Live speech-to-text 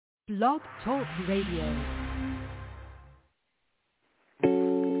Blog Talk Radio.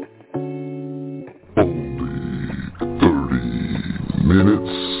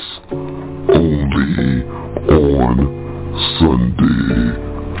 Minutes only on Sunday.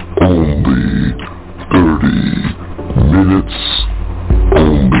 Only 30 minutes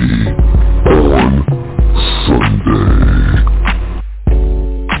only on Sunday.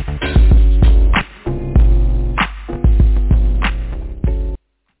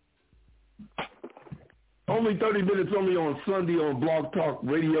 Only 30 minutes only on Sunday on Blog Talk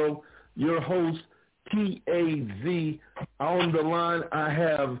Radio. Your host, TAZ. On the line, I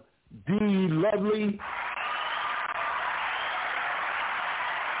have D. Lovely.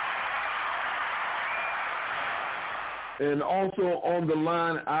 And also on the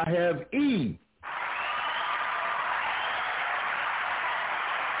line, I have E.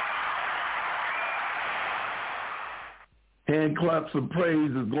 Hand claps of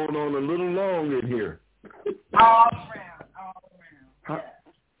praise is going on a little long in here. All around.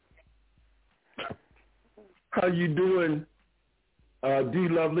 How you doing, D.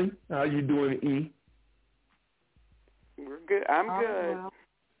 Lovely? How you doing, E? We're good. I'm good. Well.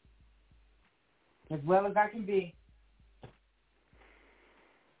 As well as I can be.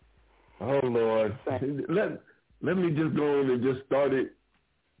 Oh, Lord. Let me just go on and just start it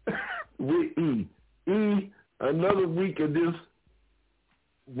with E. E, another week of this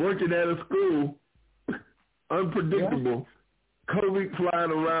working at a school, unpredictable, COVID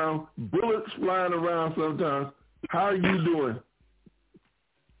flying around, bullets flying around sometimes. How are you doing?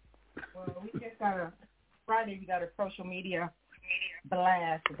 Well, we just got Friday we got a social media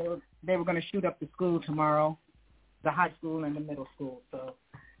blast. They were going to shoot up the school tomorrow, the high school and the middle school. So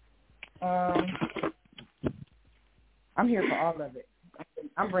I'm here for all of it.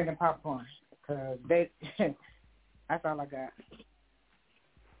 I'm bringing popcorn because that's all I got.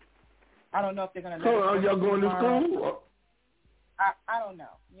 I don't know if they're going to. So are y'all going to school? I don't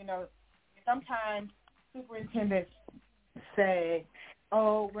know. You know, sometimes superintendents say,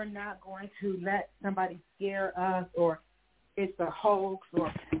 oh, we're not going to let somebody scare us, or it's a hoax,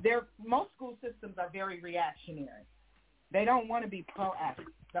 or most school systems are very reactionary. They don't want to be proactive.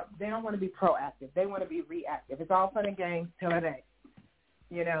 They don't want to be proactive. They want to be reactive. It's all fun and games till it ain't.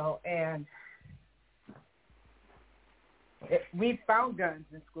 You know, and we've found guns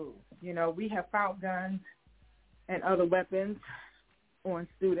in schools. You know, we have found guns and other weapons on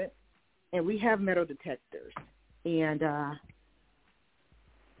students, and we have metal detectors. And,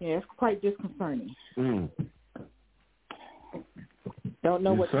 it's quite disconcerting. Don't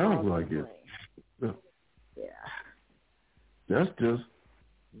know what sounds like it. Yeah. That's just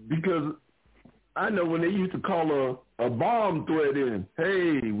because I know when they used to call a bomb threat in,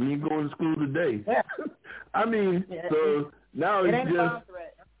 hey, we ain't going to school today. Yeah. I mean, so now it it's ain't just a bomb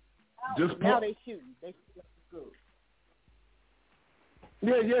threat. Now they shooting. They shoot up the school.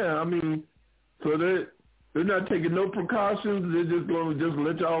 Yeah. I mean, so they're not taking no precautions. They're just going to just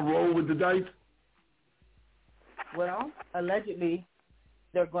let y'all roll with the dice. Well, allegedly,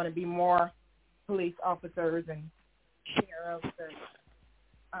 there are going to be more police officers and sheriffs and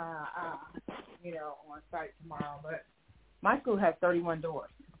on site tomorrow. But my school has 31 doors,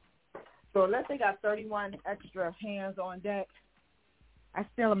 so unless they got 31 extra hands on deck, I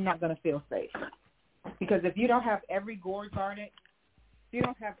still am not going to feel safe. Because if you don't have every door guarded,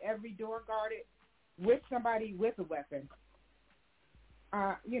 with somebody with a weapon,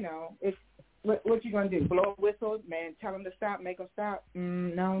 it's what you going to do? Blow a whistle, man, tell them to stop, make them stop?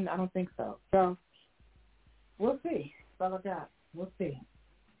 No, I don't think so. So we'll see. That's all I got. We'll see.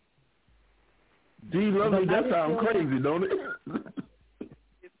 D. Lovely, that sounds crazy, don't it?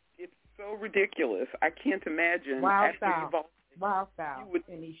 It's so ridiculous. I can't imagine. Wild style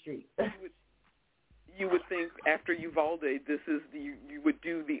in these streets. You would think after Uvalde, you would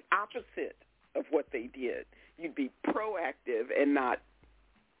do the opposite of what they did. You'd be proactive and not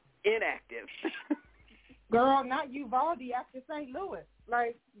inactive. Girl, not Uvalde after St. Louis.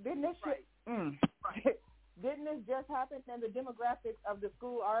 Like, didn't this shit? Didn't this just happen? And the demographics of the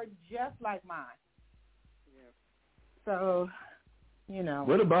school are just like mine. Yeah. So,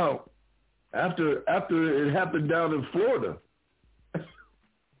 What about after it happened down in Florida?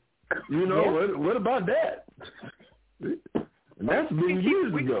 What about that? And that's been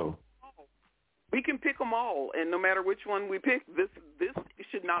years ago. We can pick them all, and no matter which one we pick, this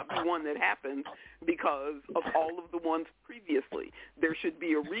should not be one that happens because of all of the ones previously. There should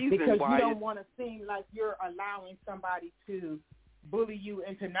be a reason because why. You don't want to seem like you're allowing somebody to bully you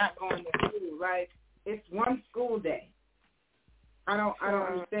into not going to school, right? It's one school day. I don't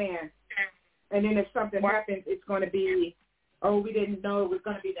understand. And then if something happens, it's going to be oh, we didn't know it was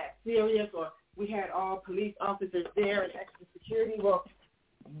going to be that serious, or we had all police officers there and extra security. Well,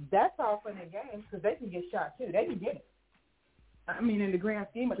 that's all fun and games because they can get shot too. They can get it. I mean, in the grand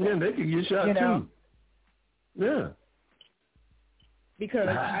scheme of things. Yeah, they can get shot too. Yeah. Because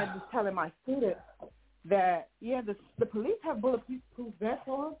I was telling my students that, the police have bulletproof vests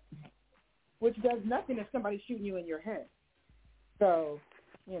on, which does nothing if somebody's shooting you in your head. So,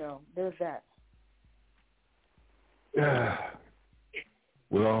 there's that.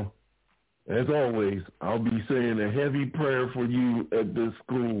 Well, as always, I'll be saying a heavy prayer for you at this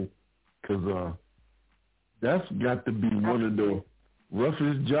school because that's got to be one of the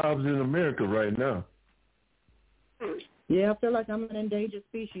roughest jobs in America right now. Yeah, I feel like I'm an endangered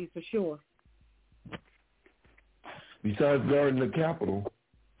species for sure. Besides guarding the Capitol.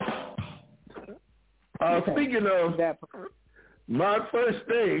 Speaking of my first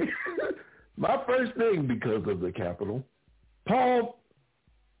thing because of the Capitol, Paul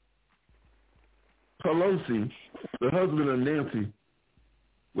Pelosi, the husband of Nancy,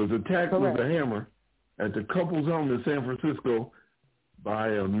 was attacked with a hammer at the couple's home in San Francisco by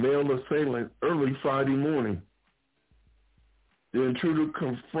a male assailant early Friday morning. The intruder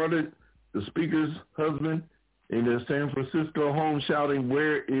confronted the speaker's husband in their San Francisco home, shouting,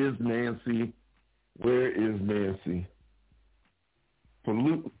 "Where is Nancy? Where is Nancy?"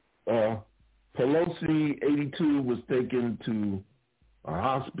 Pelosi, 82, was taken to a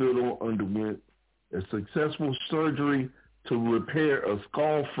hospital, underwent a successful surgery to repair a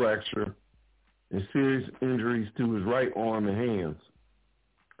skull fracture and serious injuries to his right arm and hands.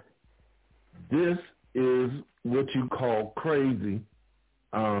 This is what you call crazy.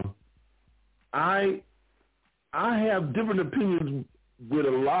 I have different opinions with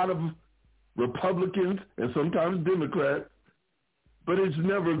a lot of Republicans and sometimes Democrats, but it's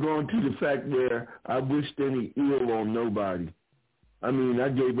never gone to the fact where I wished any ill on nobody. I mean, I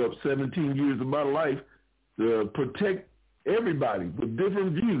gave up 17 years of my life to protect everybody with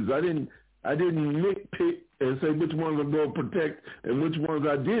different views. I didn't nitpick and say which ones I'm going to protect and which ones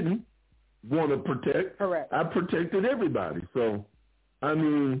I didn't want to protect. Correct. I protected everybody. So, I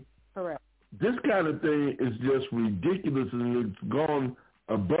mean, correct. This kind of thing is just ridiculous, and it's gone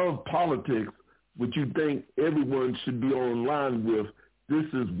above politics, which you think everyone should be online with. This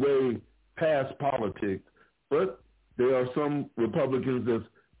is way past politics. But there are some Republicans that's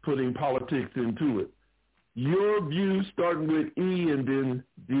putting politics into it. Your view, starting with E and then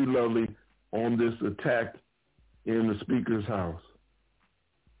D. Lovely, on this attack in the Speaker's house.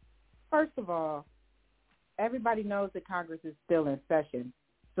 First of all, everybody knows that Congress is still in session,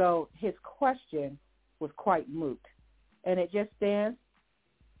 so his question was quite moot. And it just stands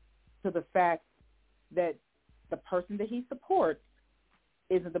to the fact that the person that he supports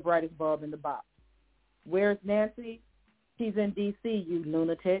isn't the brightest bulb in the box. Where's Nancy? She's in D.C., you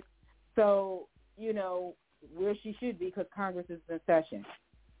lunatic. So, where she should be because Congress is in session.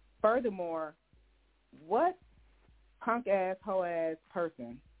 Furthermore, what punk-ass, hoe-ass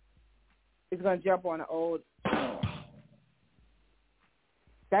person is going to jump on an old man?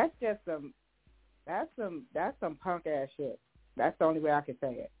 That's just some punk-ass shit. That's the only way I can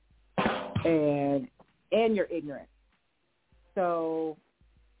say it. And you're ignorant. So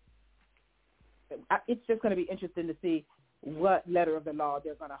it's just going to be interesting to see what letter of the law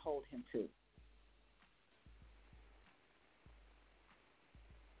they're going to hold him to.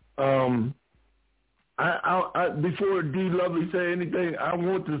 I before D. Lovely say anything, I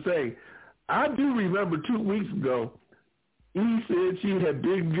want to say, I do remember 2 weeks ago, E said she had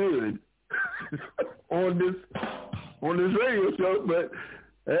been good on this radio show, but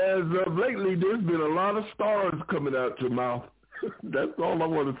as of lately, there's been a lot of stars coming out your mouth. That's all I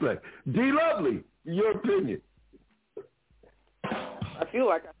want to say. D. Lovely, your opinion. I feel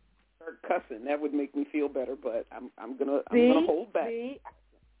like I start cussing. That would make me feel better, but I'm gonna hold back. See?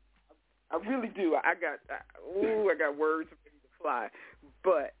 I really do. I got words ready to fly,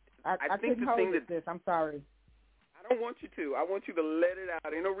 but I think the thing that I'm sorry. I don't want you to. I want you to let it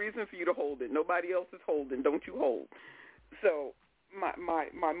out. Ain't no reason for you to hold it. Nobody else is holding. Don't you hold. So my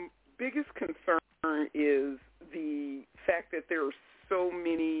biggest concern is the fact that there are so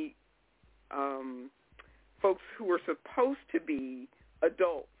many folks who are supposed to be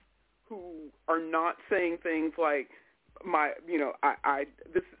adults who are not saying things like, I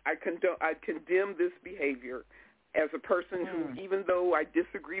condemn this behavior as a person who, even though I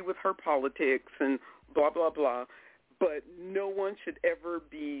disagree with her politics and blah blah blah, but no one should ever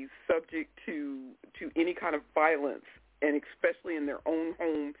be subject to any kind of violence, and especially in their own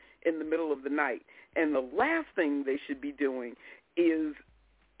home in the middle of the night. And the last thing they should be doing is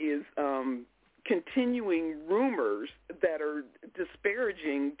continuing rumors that are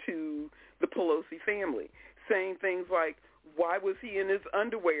disparaging to the Pelosi family, saying things like, why was he in his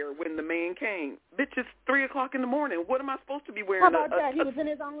underwear when the man came? Bitch, it's 3 o'clock in the morning. What am I supposed to be wearing? How about that? He was in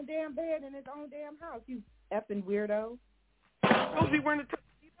his own damn bed in his own damn house, you effing weirdo. Supposed to be wearing a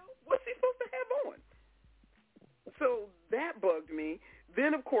tuxedo? What's he supposed to have on? So that bugged me.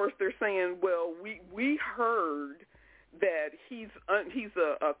 Then, of course, they're saying, well, we heard that he's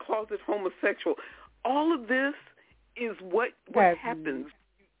a closet homosexual. All of this is what happens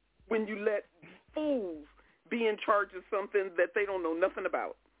when you let fools be in charge of something that they don't know nothing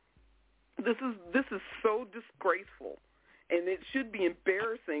about. This is so disgraceful, and it should be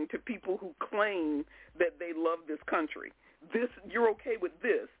embarrassing to people who claim that they love this country. You're okay with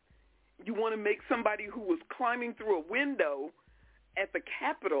this. You want to make somebody who was climbing through a window at the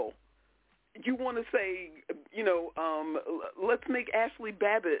Capitol, you want to say, let's make Ashley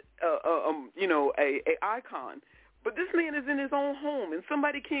Babbitt, a icon. But this man is in his own home, and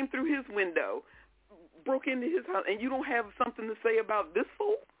somebody came through his window, broke into his house, and you don't have something to say about this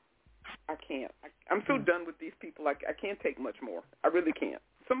fool? I can't. I'm so done with these people. I can't take much more. I really can't.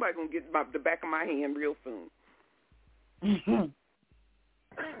 Somebody's going to get the back of my hand real soon.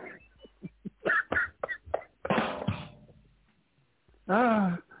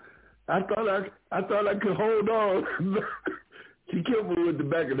 I thought I could hold on. She killed me with the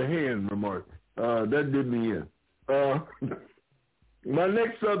back of the hand remark. That did me in. My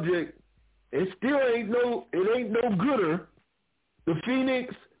next subject, it ain't no gooder. The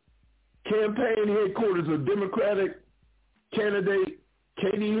Phoenix campaign headquarters of Democratic candidate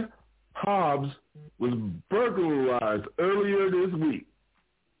Katie Hobbs was burglarized earlier this week.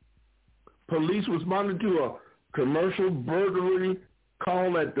 Police responded to a commercial burglary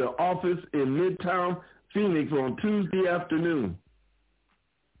call at the office in Midtown Phoenix on Tuesday afternoon.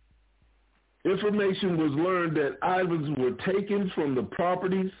 Information was learned that items were taken from the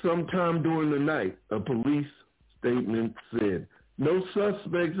property sometime during the night, a police statement said. No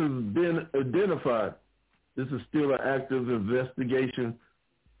suspects have been identified. This is still an active investigation,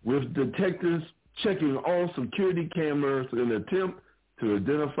 with detectives checking all security cameras in an attempt to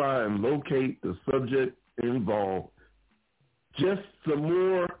identify and locate the subject involved. Just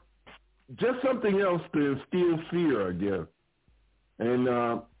something else to instill fear, I guess. And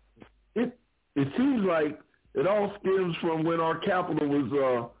it seems like it all stems from when our Capitol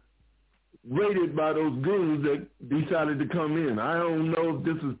was raided by those goons that decided to come in. I don't know if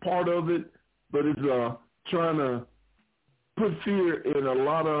this is part of it, but it's trying to put fear in a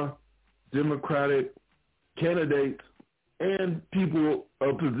lot of Democratic candidates and people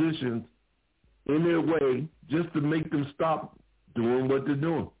of positions in their way just to make them stop doing what they're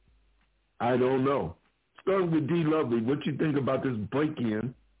doing. I don't know. Starting with D. Lovely, what you think about this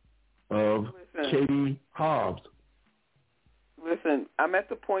break-in of Katie Hobbs? Listen, I'm at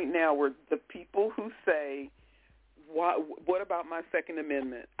the point now where the people who say, what about my Second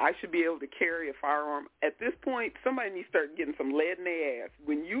Amendment? I should be able to carry a firearm. At this point, somebody needs to start getting some lead in their ass.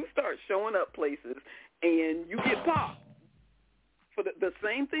 When you start showing up places and you get popped for the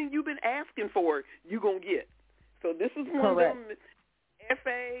same thing you've been asking for, you're going to get. So this is one Correct. of them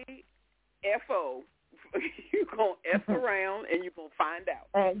F-A-F-O. You're going to F around and you're going to find out.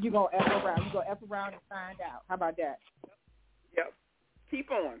 And you're going to F around. You're going to F around and find out. How about that? Yep.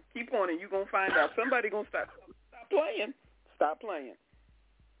 Keep on, and you're going to find out. Somebody going to stop playing. Stop playing.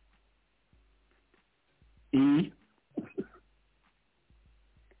 E?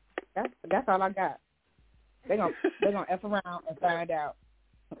 That's all I got. They're gonna F around and find out.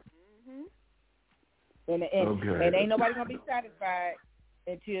 Mm-hmm. And ain't nobody going to be satisfied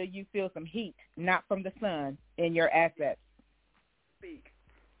until you feel some heat, not from the sun, in your assets. Speak.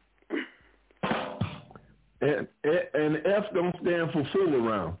 And F don't stand for fool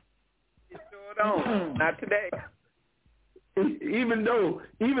around. It sure don't. Not today. Even though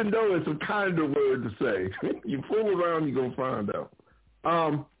it's a kinder word to say. You fool around, you're going to find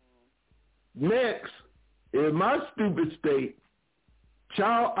out. Next, in my stupid state,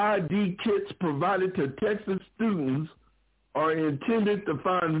 child ID kits provided to Texas students are intended to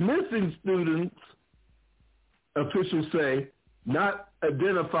find missing students, officials say, not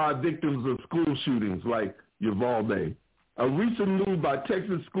identify victims of school shootings like Uvalde. A recent move by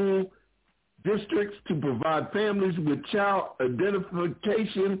Texas school districts to provide families with child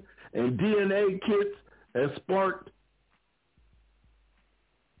identification and DNA kits has sparked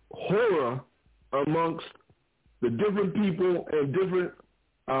horror amongst the different people and different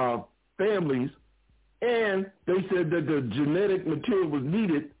families, and they said that the genetic material was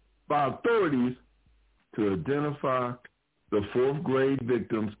needed by authorities to identify the fourth grade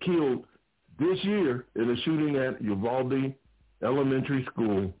victims killed this year in a shooting at Uvalde Elementary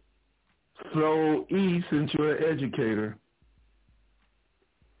School. So, E, since you're an educator,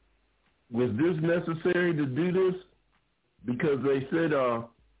 was this necessary to do this? Because they said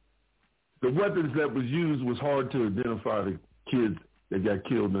the weapons that was used was hard to identify the kids that got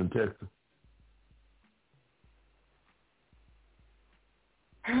killed in Texas.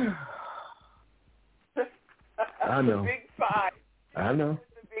 I know. Big five. I know.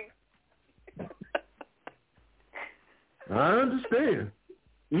 I understand.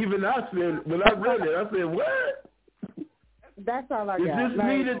 Even I said, when I read it, I said, what? That's all I Is got. this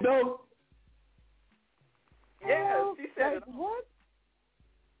needed, though? Yeah, she said it. What?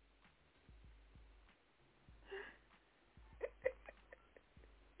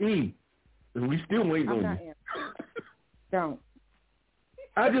 E, and we still waiting I'm on not you. answering. Don't.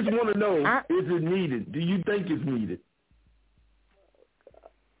 I just want to know, is it needed? Do you think it's needed?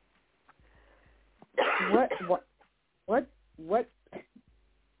 What?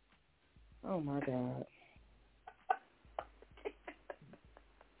 Oh, my God.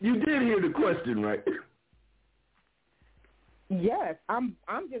 You did hear the question, right? Yes, I'm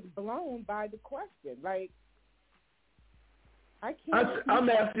just blown by the question. Like, I can't. I'm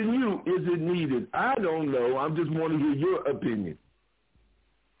asking you, is it needed? I don't know. I just want to hear your opinion.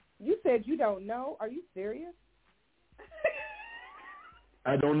 You said you don't know. Are you serious?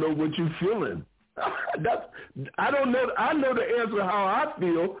 I don't know what you're feeling. I don't know. I know the answer how I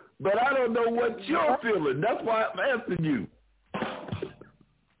feel, but I don't know what you're feeling. That's why I'm asking you.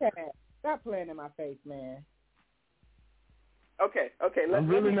 Stop playing in my face, man. Okay. I'm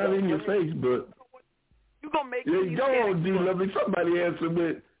really not in your face, but you gonna make me. Go on, D. Lovely. Somebody answer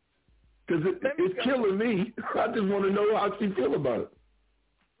me, because it's killing me. I just want to know how she feel about it.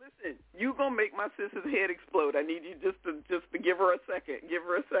 Listen, you gonna make my sister's head explode. I need you just to give her a second. Give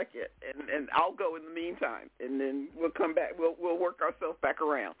her a second, and I'll go in the meantime, and then we'll come back. We'll work ourselves back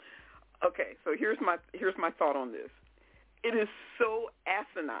around. Okay, so here's my thought on this. It is so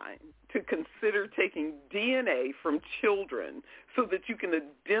asinine to consider taking DNA from children so that you can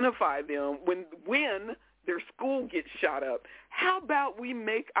identify them when their school gets shot up. How about we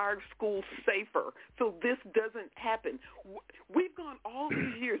make our schools safer so this doesn't happen? We've gone all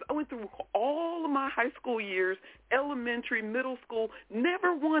these years. I went through all of my high school years, elementary, middle school.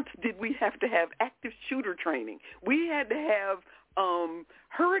 Never once did we have to have active shooter training. We had to have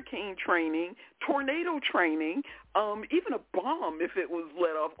hurricane training, tornado training, even a bomb if it was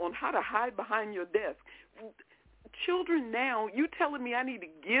let off, on how to hide behind your desk. Children now, you telling me I need to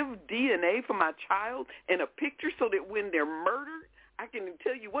give DNA for my child and a picture so that when they're murdered, I can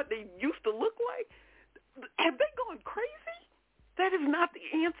tell you what they used to look like? Have they gone crazy? That is not the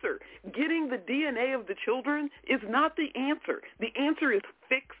answer. Getting the DNA of the children is not the answer. The answer is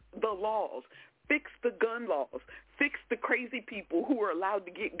fix the laws. Fix the gun laws. Fix the crazy people who are allowed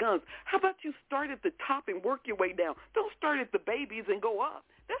to get guns. How about you start at the top and work your way down? Don't start at the babies and go up.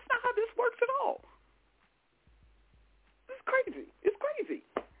 That's not how this works at all. It's crazy. It's crazy.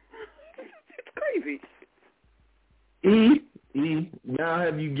 It's crazy. E, now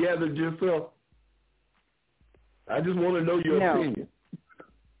have you gathered yourself? I just want to know your opinion.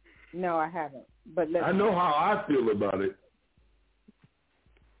 No, I haven't. But I know how I feel about it.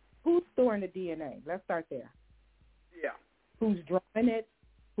 Who's storing the DNA? Let's start there. Yeah. Who's drawing it?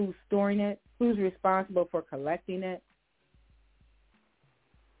 Who's storing it? Who's responsible for collecting it?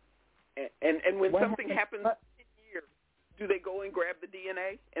 And when something happens in years, do they go and grab the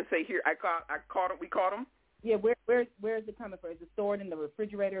DNA and say, "Here, I caught him. We caught him"? Yeah. Where is it coming from? Is it stored in the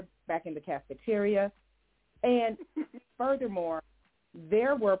refrigerator, back in the cafeteria? And furthermore,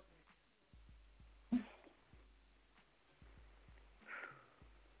 there were.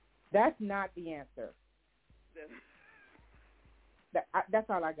 That's not the answer. That's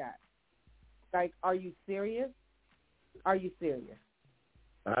all I got. Like, are you serious? Are you serious?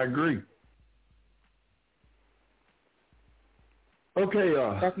 I agree. Okay,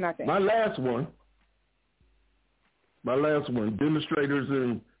 that's not the my last one. Demonstrators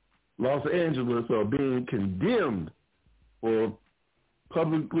in Los Angeles are being condemned for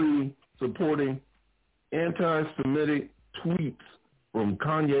publicly supporting anti-Semitic tweets from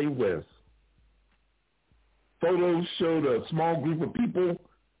Kanye West. Photos showed a small group of people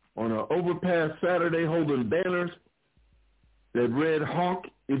on an overpass Saturday holding banners that read,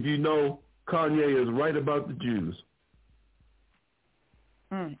 "Honk if you know Kanye is right about the Jews."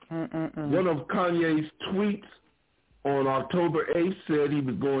 One of Kanye's tweets on October 8th said he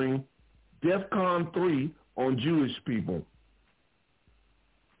was going DEFCON 3 on Jewish people.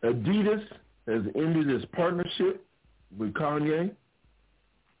 Adidas has ended its partnership with Kanye.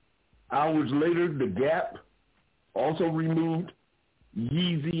 Hours later, the Gap also removed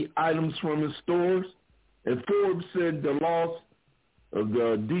Yeezy items from its stores, and Forbes said the loss of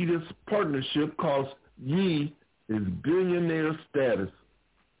the Adidas partnership cost Yee his billionaire status.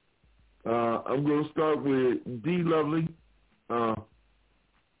 I'm going to start with D. Lovely.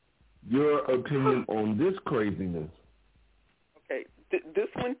 Your opinion on this craziness? Okay, this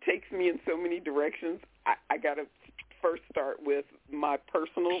one takes me in so many directions. I got to first start with my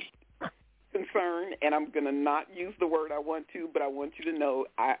personal concern, and I'm going to not use the word I want to, but I want you to know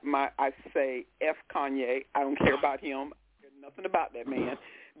I say F Kanye. I don't care about him. I care nothing about that man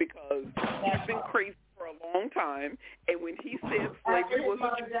because he's been crazy for a long time, and when he said slavery was...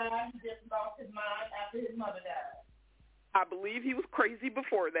 After his mother died, he just lost his mind after his mother died. I believe he was crazy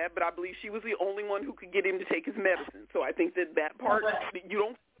before that, but I believe she was the only one who could get him to take his medicine. So I think that part, you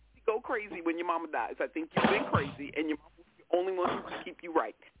don't go crazy when your mama dies. I think you've been crazy, and your mama was the only one who could keep you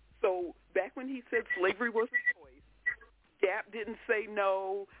right. So back when he said slavery was a choice, Gap didn't say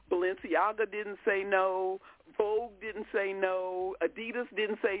no, Balenciaga didn't say no, Vogue didn't say no, Adidas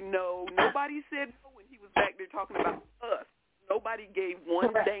didn't say no. Nobody said no when he was back there talking about us. Nobody gave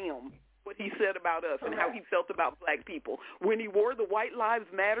one damn what he said about us and how he felt about black people. When he wore the White Lives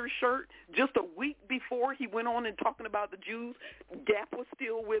Matter shirt, just a week before he went on and talking about the Jews, Gap was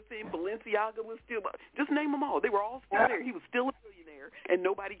still with him, Balenciaga was still, just name them all. They were all still there. He was still a billionaire, and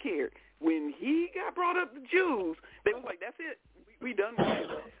nobody cared. When he got brought up the Jews, they was like, that's it. We done with it.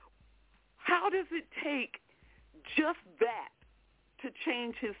 How does it take just that to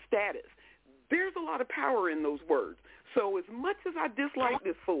change his status? There's a lot of power in those words. So as much as I dislike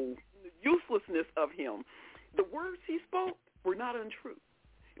this fool, the uselessness of him, the words he spoke were not untrue.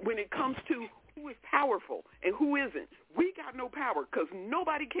 When it comes to who is powerful and who isn't, we got no power because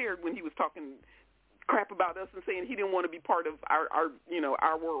nobody cared when he was talking crap about us and saying he didn't want to be part of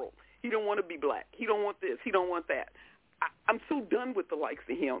our world. He don't want to be black. He don't want this. He don't want that. I'm so done with the likes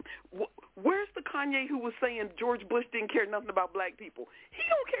of him. Where's the Kanye who was saying George Bush didn't care nothing about black people? He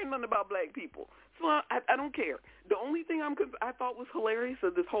don't care nothing about black people. So I don't care. The only thing I thought was hilarious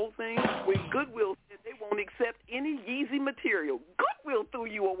of this whole thing when Goodwill said they won't accept any Yeezy material. Goodwill threw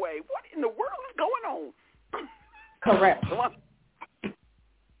you away. What in the world is going on? Correct.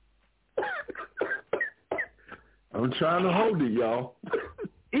 I'm trying to hold it, y'all.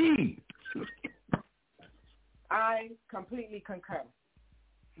 E. I completely concur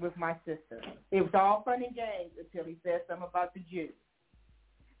with my sister. It was all fun and games until he said something about the Jews.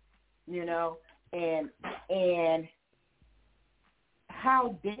 You know, and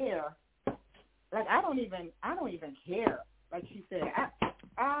how dare, like I don't even care. Like she said,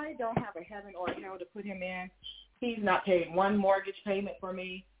 I don't have a heaven or a hell to put him in. He's not paid one mortgage payment for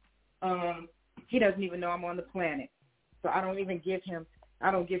me. He doesn't even know I'm on the planet. So I don't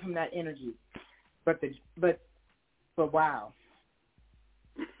give him that energy. But wow.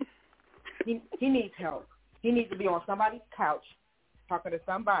 He needs help. He needs to be on somebody's couch talking to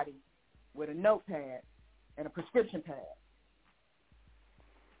somebody with a notepad and a prescription pad.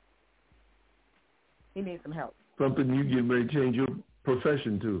 He needs some help. Something you get ready to change your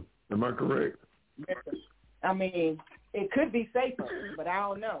profession to. Am I correct? I mean, it could be safer, but I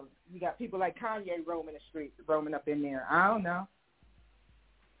don't know. You got people like Kanye roaming the streets, roaming up in there. I don't know.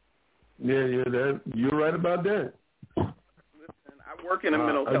 Yeah, you're right about that. Listen, I work in a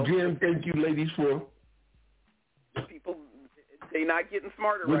mental health. Again, thank you, ladies, for people. They're not getting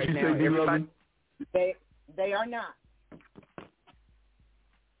smarter what right you now. say, Everybody, they are not.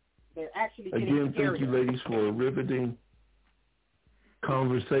 They're actually getting again, scarier. thank you, ladies, for a riveting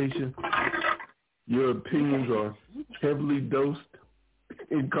conversation. Your opinions are heavily dosed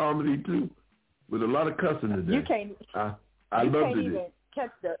in comedy too, with a lot of cussing today. You can't. I loved it.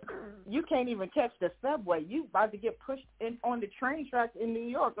 You can't even catch the subway. You about to get pushed in on the train tracks in New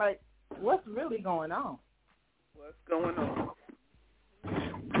York. Like, what's really going on? What's going on?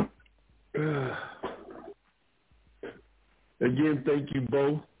 Again, thank you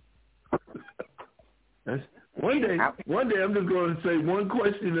both. One day I'm just going to say one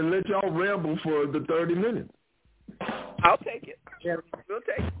question and let y'all ramble for the 30 minutes. I'll take it. We'll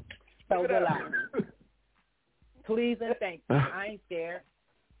take it. So will I. Please and thank you. I ain't scared.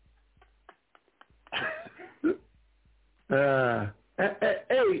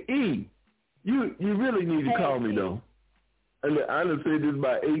 Hey, E, you really need to call me, though. And I done said this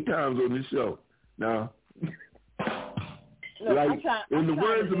about 8 times on this show. Now, look, like, in the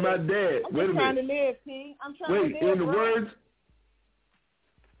words of my dad, I'm just trying to live, T. I'm trying to live.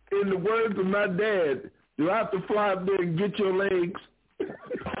 In the words of my dad, do I have to fly up there and get your legs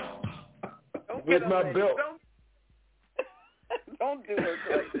with my belt? Don't do it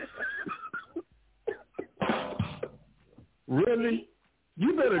like that. Really?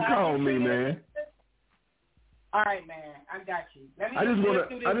 You better call me, man. All right, man. I got you. I just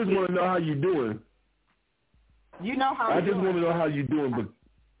want to know how you doing. You know how I just want to know how you doing, but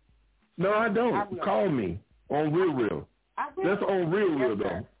no, I don't. Call me on Real. That's on Real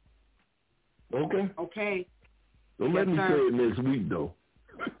though. Okay. Okay. Don't let me say it next week though,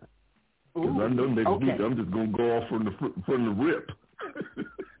 because I know next week I'm just gonna go off from the rip.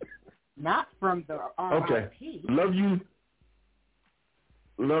 Not from the RIP. Okay. Love you.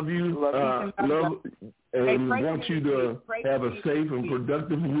 And want you to have a safe and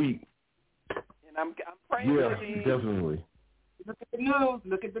productive week. And I'm praying for you. Definitely.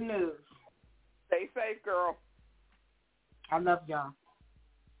 Look at the news. Stay safe, girl. I love y'all.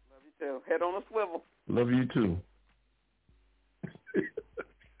 Love you too. Head on a swivel. Love you too.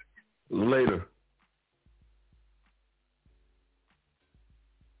 Later.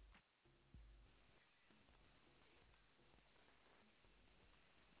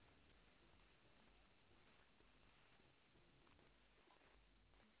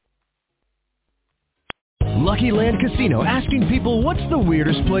 Lucky Land Casino, asking people, what's the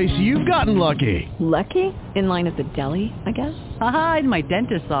weirdest place you've gotten lucky? Lucky? In line at the deli, I guess? Aha, in my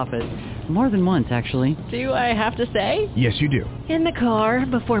dentist's office. More than once, actually. Do I have to say? Yes, you do. In the car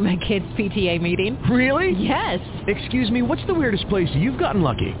before my kids' PTA meeting. Really? Yes. Excuse me, what's the weirdest place you've gotten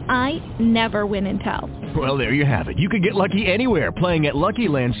lucky? I never win and tell. Well, there you have it. You can get lucky anywhere, playing at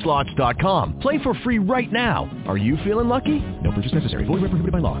LuckyLandSlots.com. Play for free right now. Are you feeling lucky? No purchase necessary. Void where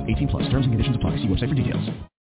prohibited by law. 18+. Terms and conditions apply. See website for details.